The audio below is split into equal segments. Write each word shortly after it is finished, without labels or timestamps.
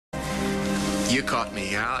You caught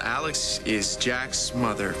me. Alex is Jack's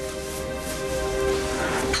mother.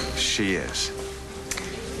 She is.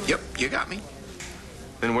 Yep, you got me.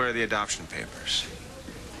 Then where are the adoption papers?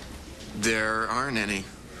 There aren't any.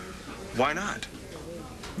 Why not?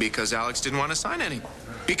 Because Alex didn't want to sign any.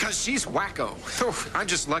 Because she's wacko. I'm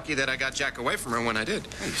just lucky that I got Jack away from her when I did.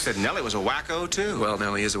 Hey, you said Nellie was a wacko, too. Well,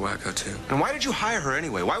 Nellie is a wacko, too. And why did you hire her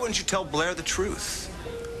anyway? Why wouldn't you tell Blair the truth?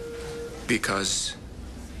 Because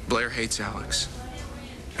Blair hates Alex.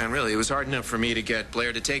 And really, it was hard enough for me to get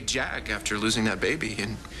Blair to take Jack after losing that baby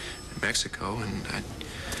in Mexico.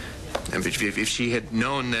 And if she had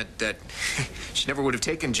known that she never would have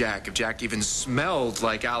taken Jack if Jack even smelled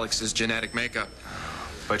like Alex's genetic makeup.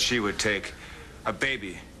 But she would take a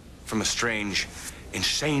baby from a strange,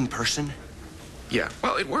 insane person? Yeah.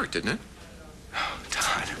 Well, it worked, didn't it? Oh,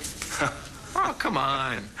 Todd. Oh, come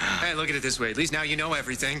on. Hey, look at it this way. At least now you know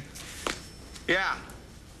everything. Yeah,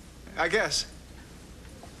 I guess.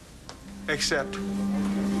 Except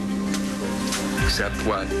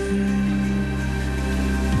what?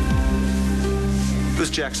 Who's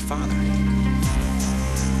Jack's father?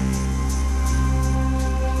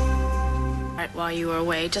 Right while you were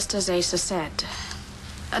away, just as Asa said,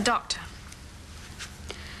 a doctor.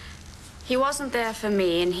 He wasn't there for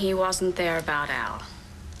me, and he wasn't there about Al.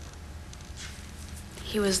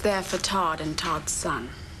 He was there for Todd and Todd's son.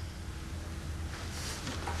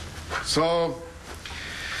 So,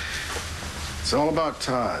 it's all about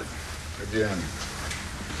Todd, again.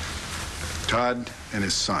 Todd and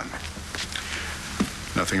his son.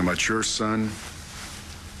 Nothing about your son.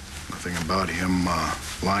 Nothing about him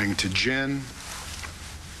lying to Jen.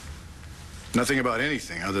 Nothing about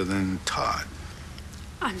anything other than Todd.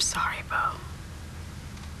 I'm sorry, Bo.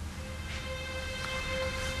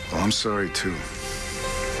 Well, I'm sorry, too.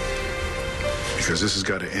 Because this has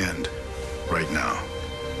got to end right now.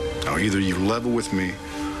 Now, either you level with me,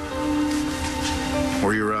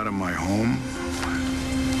 or you're out of my home,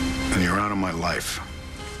 and you're out of my life.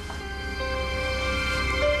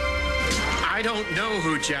 I don't know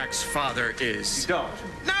who Jack's father is. You don't?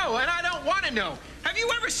 No, and I don't want to know. Have you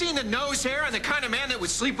ever seen the nose hair on the kind of man that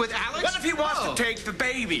would sleep with Alex? What if he wants to take the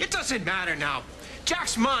baby? It doesn't matter now.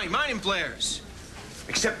 Jack's mine and Blair's.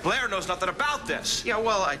 Except Blair knows nothing about this. Yeah,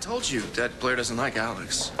 well, I told you that Blair doesn't like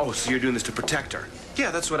Alex. Oh, so you're doing this to protect her?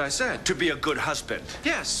 Yeah, that's what I said. To be a good husband?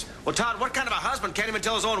 Yes. Well, Todd, what kind of a husband can't even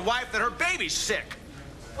tell his own wife that her baby's sick?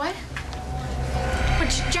 What?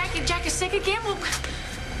 What, Jack is sick again? Well,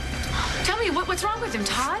 tell me, what's wrong with him,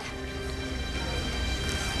 Todd?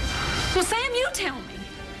 Well, Sam, you tell me.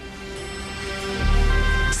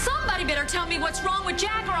 Somebody better tell me what's wrong with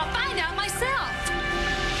Jack, or I'll find out myself.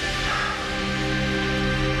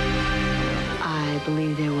 I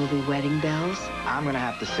believe there will be wedding bells. I'm gonna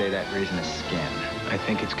have to say that reason is skin. I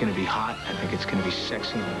think it's gonna be hot. I think it's gonna be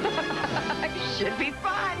sexy. Should be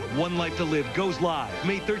fun. One Life to Live goes live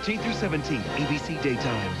May 13th through 17th, ABC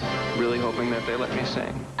Daytime. Really hoping that they let me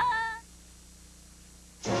sing.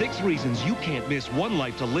 6 reasons you can't miss One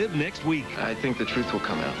Life to Live next week. I think the truth will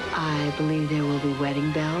come out. I believe there will be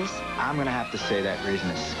wedding bells. I'm gonna have to say that reason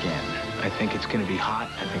is skin. I think it's gonna be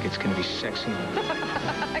hot. I think it's gonna be sexy.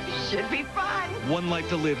 Should be fun. One Life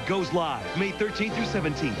to Live goes live May 13th through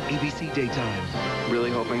 17th, ABC Daytime.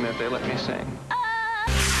 Really hoping that they let me sing.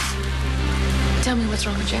 Tell me what's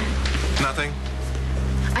wrong with Jack. Nothing.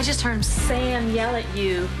 I just heard Sam yell at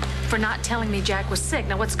you for not telling me Jack was sick.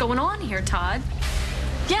 Now, what's going on here, Todd?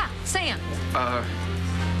 Yeah, Sam.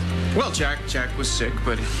 Well, Jack was sick,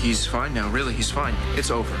 but he's fine now. Really, he's fine. It's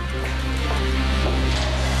over.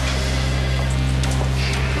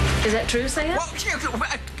 Is that true, Sam? Well, yeah,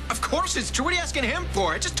 of course it's true. What are you asking him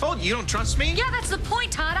for? I just told you don't trust me. Yeah, that's the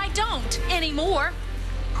point, Todd. I don't anymore.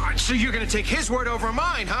 So you're going to take his word over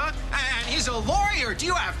mine, huh? And he's a lawyer. Do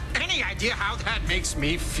you have any idea how that makes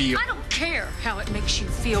me feel? I don't care how it makes you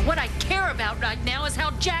feel. What I care about right now is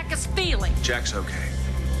how Jack is feeling. Jack's okay.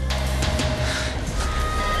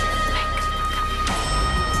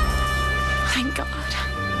 Thank God.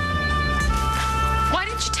 Why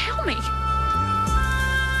didn't you tell me?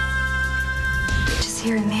 Just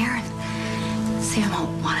here and there, and Sam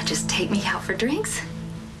won't want to just take me out for drinks,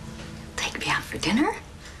 take me out for dinner,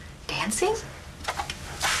 dancing,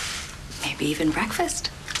 maybe even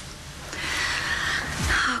breakfast.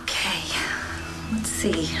 Okay, let's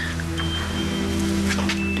see.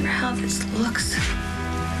 Wonder how this looks.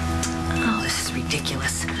 Oh, this is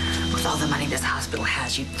ridiculous. With all the money this hospital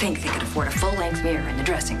has, you'd think they could afford a full-length mirror in the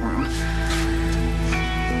dressing room. Maybe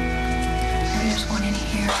there's one in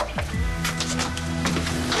here.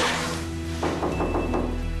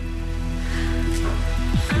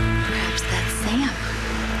 Perhaps that's Sam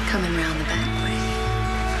coming round the back way.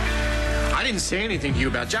 didn't say anything to you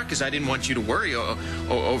about Jack because I didn't want you to worry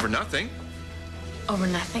over nothing. Over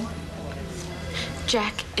nothing?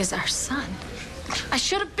 Jack is our son. I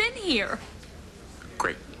should have been here.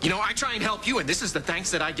 Great. You know, I try and help you, and this is the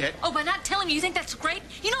thanks that I get. Oh, by not telling me, you think that's great?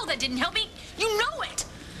 You know that didn't help me. You know it.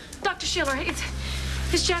 Dr. Schiller,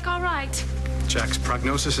 is Jack all right? Jack's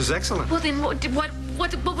prognosis is excellent. Well, then what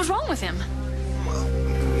was wrong with him? Well,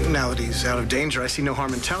 now that he's out of danger, I see no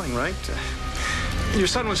harm in telling, right? Your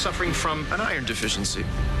son was suffering from an iron deficiency.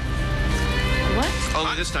 What?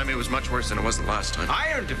 Only this time it was much worse than it was the last time.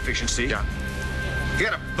 Iron deficiency? Yeah. You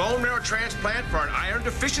got a bone marrow transplant for an iron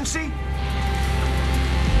deficiency?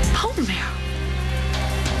 Bone marrow?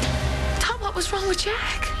 Tom, what was wrong with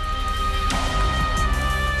Jack?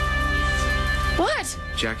 What?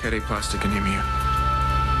 Jack had aplastic anemia.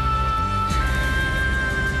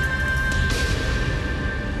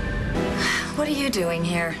 What are you doing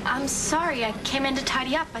here? I'm sorry. I came in to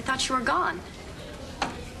tidy up. I thought you were gone.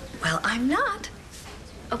 Well, I'm not.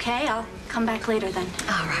 Okay, I'll come back later then.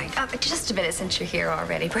 All right. Just a minute since you're here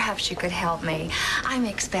already. Perhaps you could help me. I'm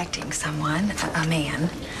expecting someone, a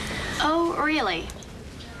man. Oh, really?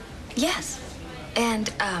 Yes.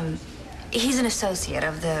 And, he's an associate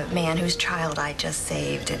of the man whose child I just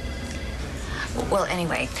saved. Well,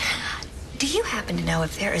 anyway, do you happen to know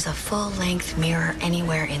if there is a full-length mirror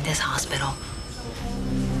anywhere in this hospital?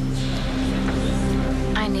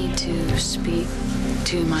 I need to speak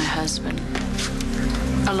to my husband.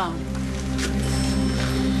 Alone.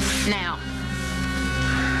 Now.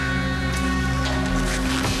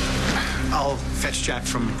 I'll fetch Jack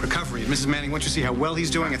from recovery. Mrs. Manning, once you see how well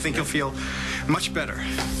he's doing, I think you'll feel much better.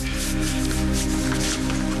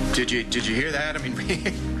 Did you hear that? I mean,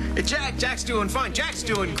 Jack's doing fine. Jack's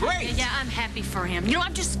doing great. Yeah, I'm happy for him. You know,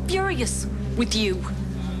 I'm just furious with you.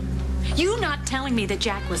 You not telling me that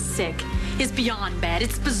Jack was sick is beyond bad.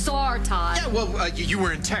 It's bizarre, Todd. Yeah, well, you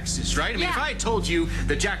were in Texas, right? I mean, if I had told you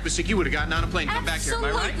that Jack was sick, you would have gotten on a plane and come back here, am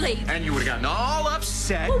I right? Absolutely. And you would have gotten all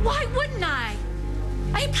upset. Well, why wouldn't I?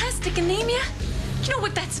 Aplastic anemia? You know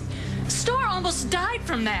what, that's... Star almost died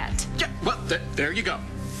from that. Yeah, well, there you go.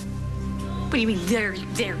 What do you mean, there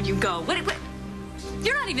you go? What?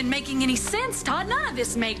 You're not even making any sense, Todd. None of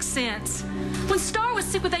this makes sense. When Star was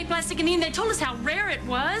sick with aplastic anemia, they told us how rare it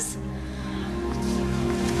was.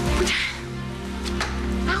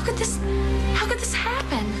 How could this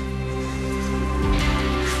happen?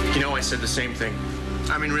 You know, I said the same thing.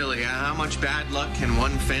 I mean, really, how much bad luck can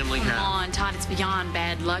one family have? Come on, Todd, it's beyond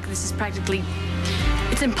bad luck. This is practically...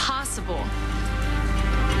 It's impossible.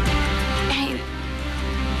 Hey,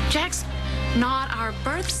 Jack's not our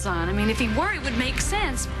birth son. I mean, if he were, it would make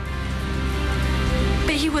sense.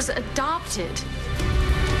 But he was adopted.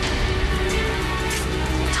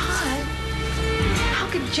 Todd, how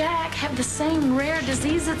could Jack have the same rare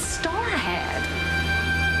disease that Star had?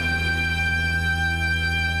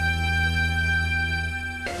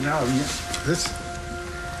 No, this...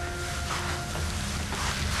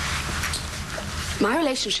 My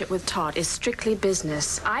relationship with Todd is strictly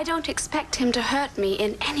business. I don't expect him to hurt me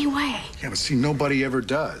in any way. Yeah, but see, nobody ever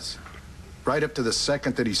does. Right up to the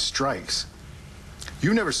second that he strikes.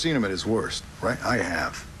 You've never seen him at his worst, right? I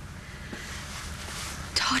have.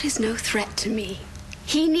 Todd is no threat to me.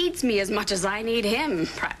 He needs me as much as I need him,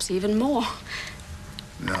 perhaps even more.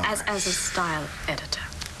 No. As a style editor.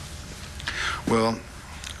 Well,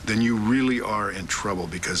 then you really are in trouble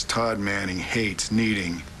because Todd Manning hates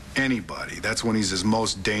needing anybody. That's when he's his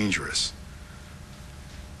most dangerous.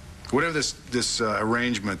 Whatever this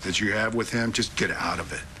arrangement that you have with him, just get out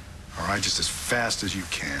of it. All right? Just as fast as you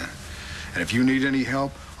can. And if you need any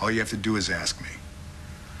help, all you have to do is ask me.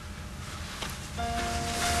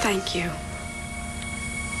 Thank you.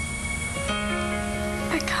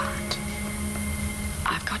 I can't.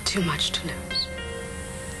 I've got too much to lose.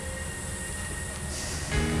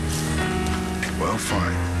 Well,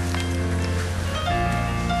 fine.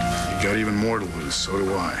 You got even more to lose, so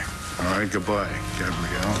do I. All right, goodbye,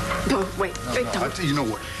 Gabrielle. No, wait, don't. You know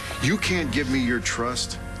what? You can't give me your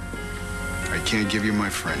trust. I can't give you my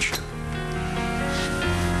friendship.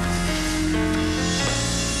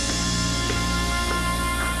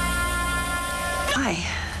 Hi.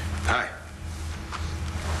 Hi.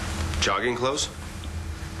 Jogging clothes?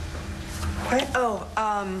 What? Oh,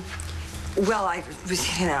 well, I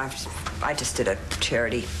just did a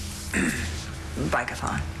charity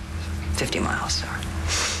bike-a-thon. 50 miles, so.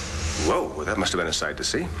 Whoa, well, that must have been a sight to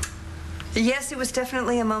see. Yes, it was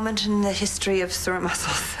definitely a moment in the history of sore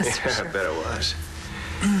muscles, that's for sure. I bet it was.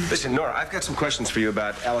 Listen, Nora, I've got some questions for you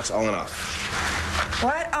about Alex Olenoff.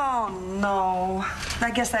 What? Oh, no.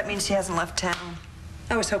 I guess that means she hasn't left town.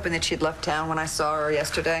 I was hoping that she'd left town when I saw her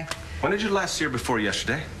yesterday. When did you last see her before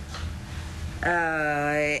yesterday?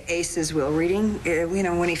 Ace's will reading, you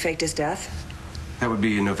know, when he faked his death. That would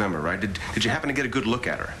be in November, right? Did you happen to get a good look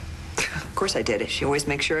at her? Of course I did. She always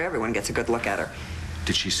makes sure everyone gets a good look at her.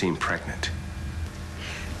 Did she seem pregnant?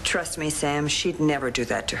 Trust me, Sam, she'd never do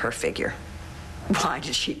that to her figure. Why,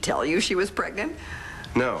 did she tell you she was pregnant?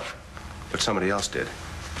 No, but somebody else did.